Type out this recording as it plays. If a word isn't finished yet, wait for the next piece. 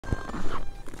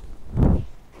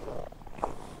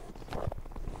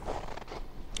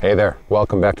Hey there,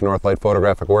 welcome back to Northlight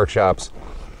Photographic Workshops.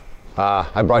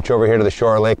 I brought you over here to the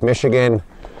shore of Lake Michigan,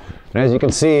 and as you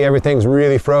can see, everything's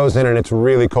really frozen and it's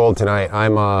really cold tonight. You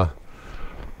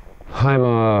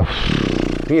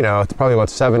know, it's probably about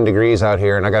 7 degrees out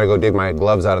here, and I got to go dig my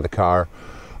gloves out of the car.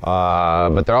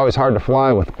 But they're always hard to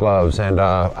fly with gloves, and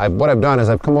what I've done is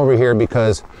I've come over here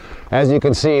because, as you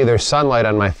can see, there's sunlight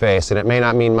on my face, and it may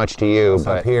not mean much to you,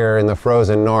 but here in the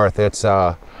frozen north,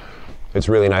 it's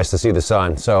really nice to see the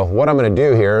sun. So what I'm going to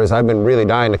do here is I've been really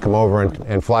dying to come over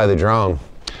and fly the drone.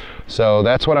 So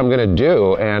that's what I'm going to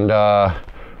do, and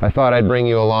I thought I'd bring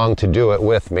you along to do it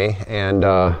with me. And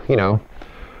you know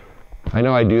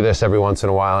I do this every once in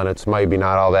a while, and it's maybe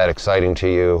not all that exciting to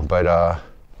you, but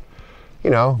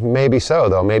you know, maybe so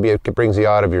though. Maybe it brings you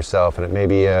out of yourself, and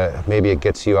maybe it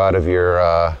gets you out of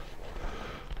your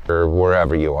or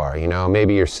wherever you are. You know,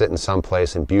 maybe you're sitting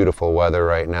someplace in beautiful weather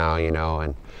right now, you know,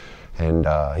 and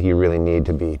you really need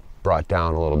to be brought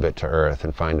down a little bit to earth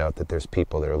and find out that there's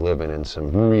people that are living in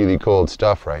some really cold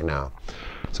stuff right now.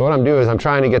 So what I'm doing is I'm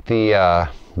trying to get the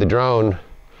drone,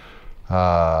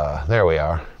 there we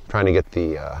are, trying to get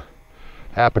the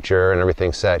aperture and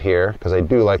everything set here, because I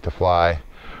do like to fly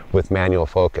with manual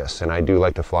focus, and I do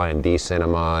like to fly in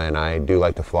D-Cinema, and I do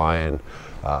like to fly in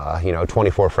you know,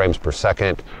 24 frames per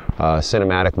second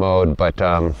cinematic mode, but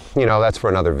you know, that's for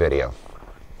another video.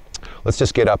 Let's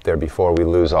just get up there before we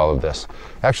lose all of this.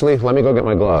 Actually, let me go get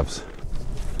my gloves.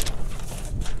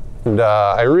 And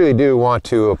I really do want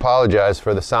to apologize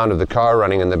for the sound of the car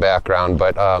running in the background,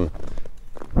 but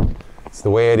it's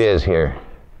the way it is here.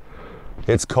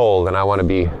 It's cold, and I want to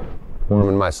be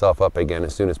warming myself up again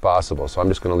as soon as possible, so I'm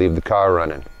just going to leave the car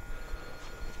running.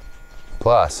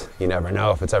 Plus, you never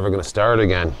know if it's ever going to start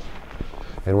again.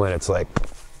 And when it's like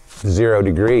 0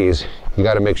 degrees, you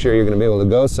got to make sure you're going to be able to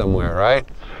go somewhere, right?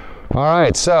 All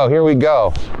right, so here we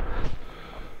go.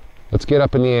 Let's get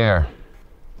up in the air.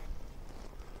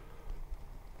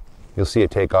 You'll see it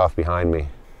take off behind me.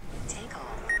 Take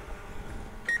off.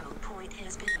 Code point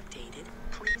has been updated.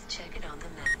 Please check it on the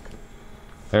map.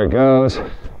 There it goes.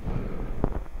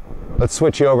 Let's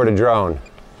switch you over to drone.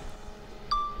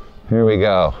 Here we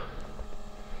go.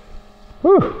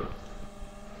 Whew.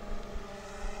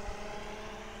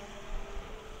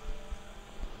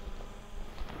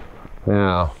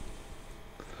 Now,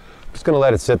 I'm just going to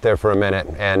let it sit there for a minute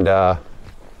and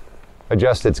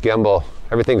adjust its gimbal.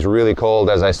 Everything's really cold,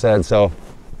 as I said, so...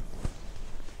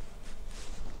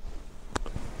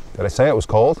 Did I say it was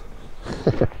cold?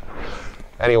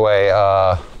 Anyway,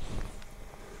 I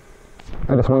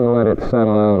just want to let it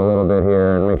settle out a little bit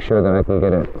here and make sure that I can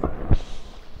get it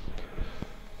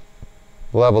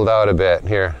leveled out a bit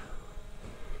here.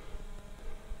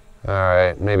 All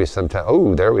right, maybe sometime.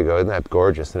 Oh, there we go. Isn't that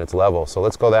gorgeous? And it's level. So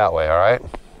let's go that way, all right?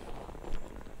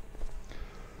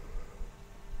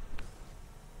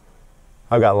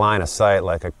 I've got line of sight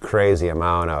like a crazy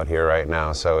amount out here right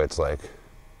now, so it's like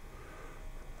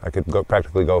I could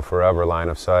practically go forever line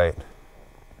of sight.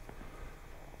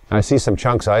 I see some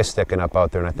chunks of ice sticking up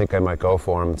out there, and I think I might go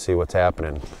for them and see what's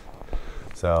happening.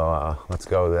 So let's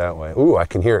go that way. Ooh, I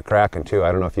can hear it cracking too.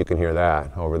 I don't know if you can hear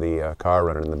that over the car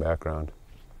running in the background.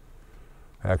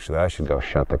 Actually, I should go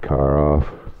shut the car off.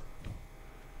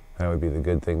 That would be the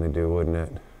good thing to do, wouldn't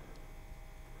it?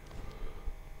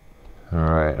 All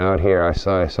right, out here I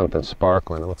saw something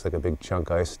sparkling. It looks like a big chunk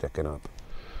of ice sticking up.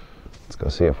 Let's go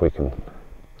see if we can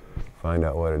find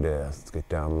out what it is. Let's get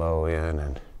down low in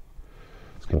and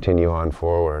let's continue on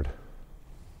forward.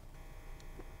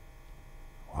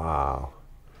 Wow.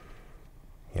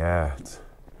 Yeah, it's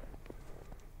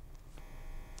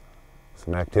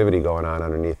some activity going on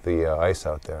underneath the ice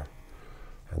out there,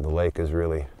 and the lake is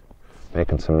really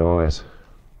making some noise.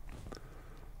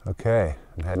 Okay,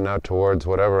 I'm heading out towards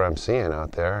whatever I'm seeing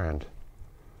out there, and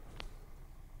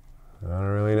I don't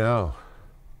really know.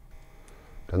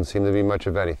 Doesn't seem to be much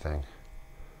of anything.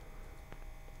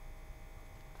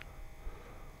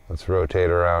 Let's rotate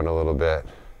around a little bit.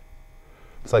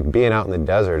 It's like being out in the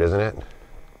desert, isn't it?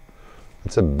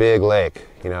 It's a big lake,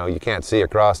 you know, you can't see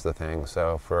across the thing,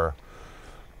 so for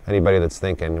anybody that's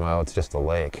thinking, well, it's just a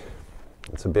lake,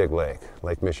 it's a big lake.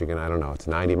 Lake Michigan, I don't know, it's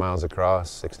 90 miles across,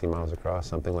 60 miles across,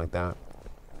 something like that.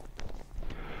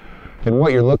 And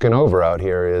what you're looking over out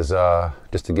here is,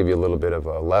 just to give you a little bit of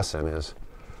a lesson, is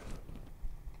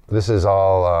this is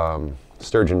all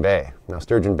Sturgeon Bay. Now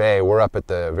Sturgeon Bay, we're up at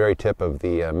the very tip of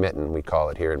the mitten, we call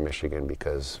it here in Michigan,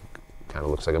 because it kind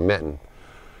of looks like a mitten.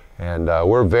 And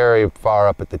we're very far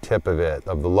up at the tip of it,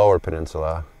 of the lower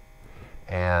peninsula.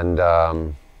 And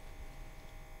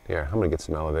here, I'm going to get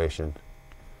some elevation.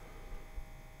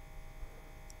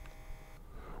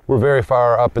 we're very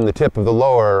far up in the tip of the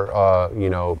lower,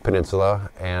 peninsula,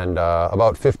 and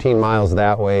about 15 miles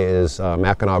that way is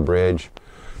Mackinac Bridge,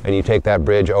 and you take that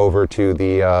bridge over to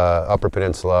the upper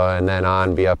peninsula, and then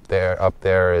on be up there. Up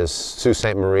there is Sault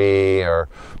Ste. Marie or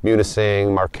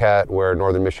Munising, Marquette, where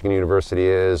Northern Michigan University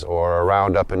is, or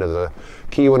around up into the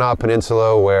Keweenaw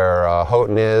Peninsula, where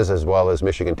Houghton is, as well as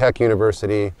Michigan Tech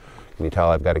University. Can you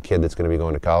tell I've got a kid that's going to be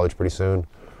going to college pretty soon?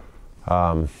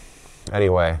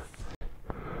 Anyway.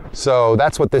 So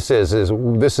that's what this is.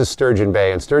 This is Sturgeon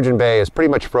Bay, and Sturgeon Bay is pretty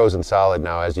much frozen solid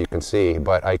now, as you can see,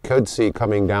 but I could see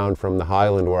coming down from the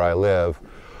highland where I live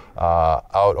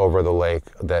out over the lake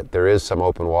that there is some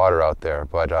open water out there,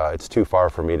 but it's too far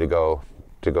for me to go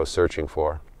searching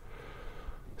for.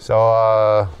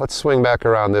 So let's swing back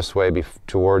around this way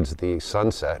towards the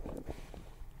sunset,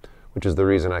 which is the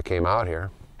reason I came out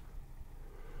here.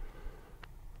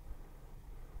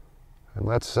 And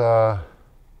let's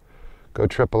go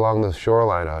trip along the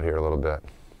shoreline out here a little bit.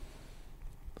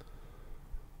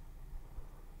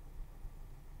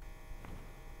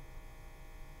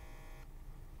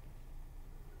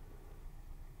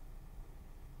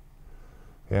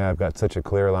 Yeah, I've got such a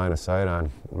clear line of sight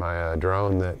on my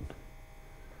drone that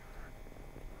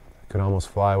I could almost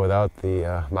fly without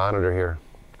the monitor here.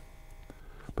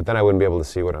 But then I wouldn't be able to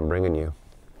see what I'm bringing you.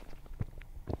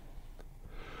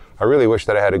 I really wish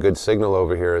that I had a good signal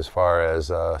over here as far as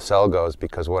cell goes,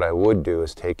 because what I would do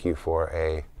is take you for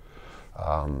a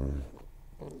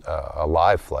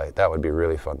live flight. That would be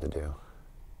really fun to do.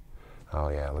 Oh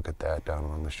yeah, look at that down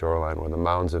along the shoreline where the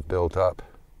mounds have built up.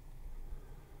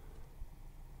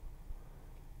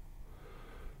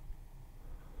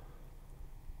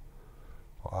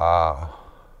 Wow,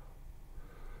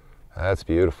 that's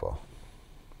beautiful.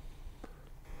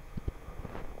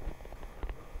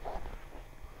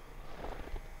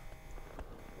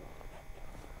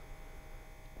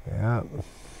 Yeah,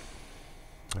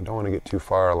 I don't want to get too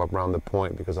far around the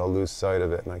point because I'll lose sight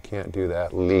of it, and I can't do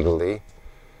that legally.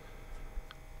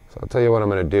 So I'll tell you what I'm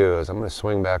going to do is I'm going to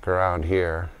swing back around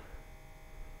here,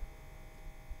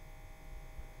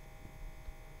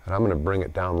 and I'm going to bring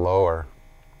it down lower.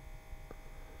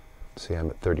 See, I'm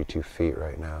at 32 feet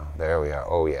right now. There we are.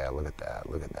 Oh yeah, look at that,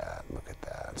 look at that, look at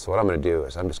that. So what I'm going to do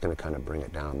is I'm just going to kind of bring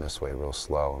it down this way real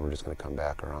slow, and we're just going to come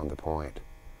back around the point.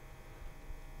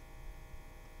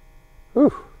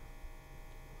 Whew.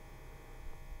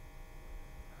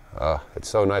 It's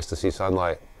so nice to see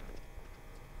sunlight.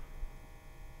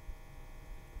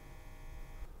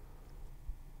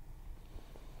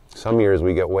 Some years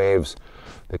we get waves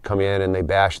that come in and they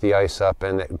bash the ice up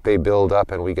and they build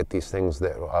up, and we get these things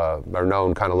that are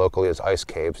known kind of locally as ice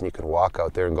caves, and you can walk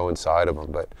out there and go inside of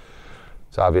them. But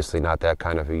it's obviously not that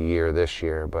kind of a year this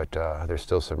year, but there's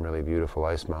still some really beautiful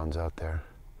ice mounds out there.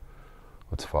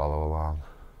 Let's follow along.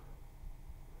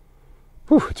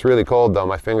 Whew, it's really cold though.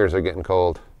 My fingers are getting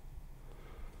cold.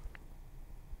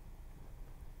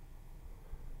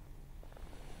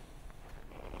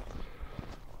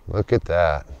 Look at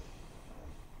that.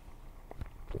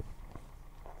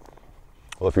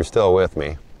 Well, if you're still with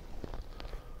me,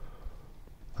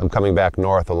 I'm coming back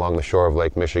north along the shore of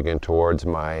Lake Michigan towards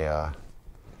my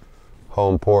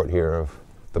home port here of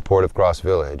the Port of Cross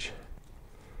Village.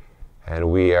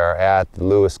 And we are at the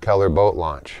Lewis Keller boat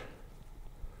launch.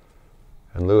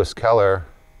 And Lewis Keller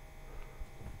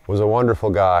was a wonderful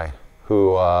guy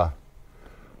who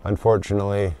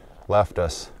unfortunately left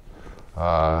us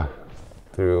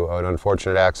through an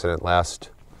unfortunate accident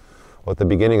at the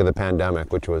beginning of the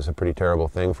pandemic, which was a pretty terrible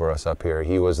thing for us up here.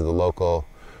 He was the local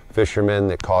fisherman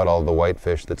that caught all the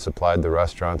whitefish that supplied the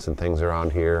restaurants and things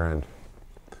around here, and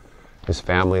his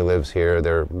family lives here.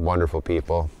 They're wonderful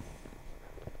people.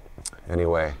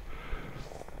 Anyway,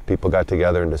 people got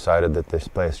together and decided that this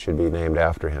place should be named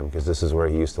after him, because this is where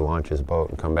he used to launch his boat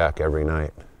and come back every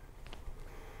night.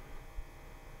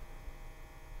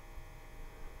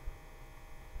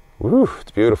 Woo, it's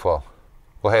beautiful.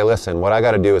 Well, hey, listen, what I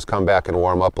got to do is come back and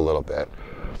warm up a little bit.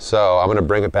 So I'm going to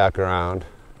bring it back around,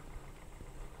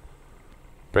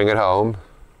 bring it home.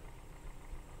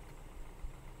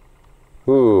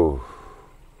 Ooh.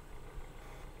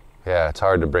 Yeah, it's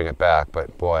hard to bring it back,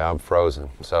 but boy, I'm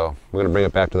frozen. So I'm going to bring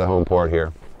it back to the home port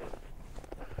here.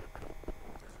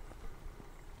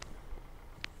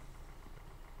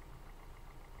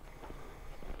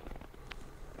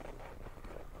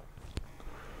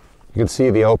 You can see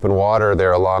the open water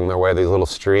there along the way, these little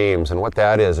streams. And what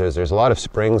that is there's a lot of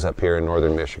springs up here in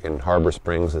northern Michigan. Harbor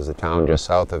Springs is a town just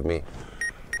south of me.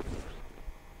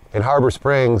 And Harbor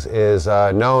Springs is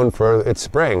known for its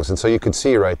springs. And so you can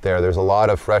see right there, there's a lot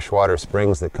of freshwater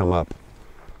springs that come up.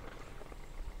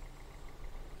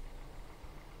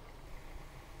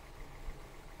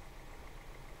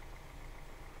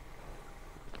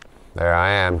 There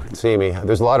I am. See me.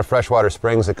 There's a lot of freshwater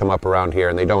springs that come up around here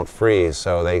and they don't freeze,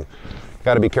 so they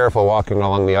got to be careful walking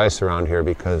along the ice around here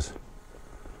because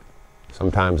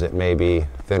sometimes it may be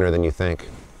thinner than you think.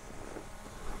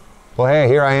 Well, hey,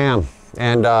 here I am,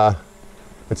 and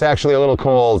it's actually a little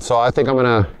cold, so I think I'm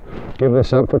gonna give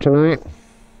this up for tonight.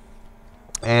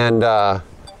 And there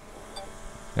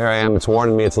I am. It's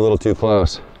warning me it's a little too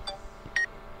close.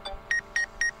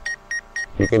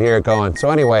 You can hear it going. So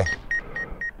anyway,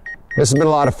 this has been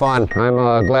a lot of fun.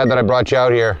 I'm glad that I brought you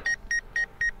out here.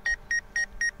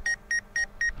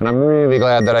 And I'm really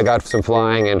glad that I got some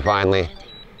flying in finally.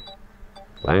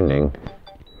 Landing.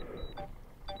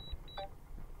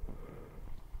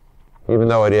 Even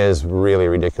though it is really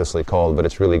ridiculously cold, but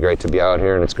it's really great to be out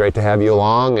here and it's great to have you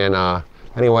along. And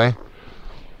anyway,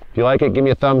 if you like it, give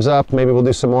me a thumbs up. Maybe we'll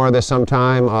do some more of this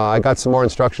sometime. I got some more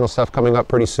instructional stuff coming up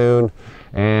pretty soon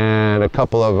and a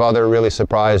couple of other really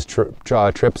surprise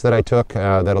trips that I took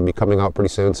that'll be coming out pretty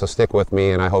soon. So stick with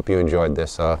me and I hope you enjoyed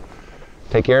this.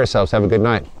 Take care of yourselves. Have a good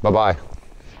night. Bye-bye.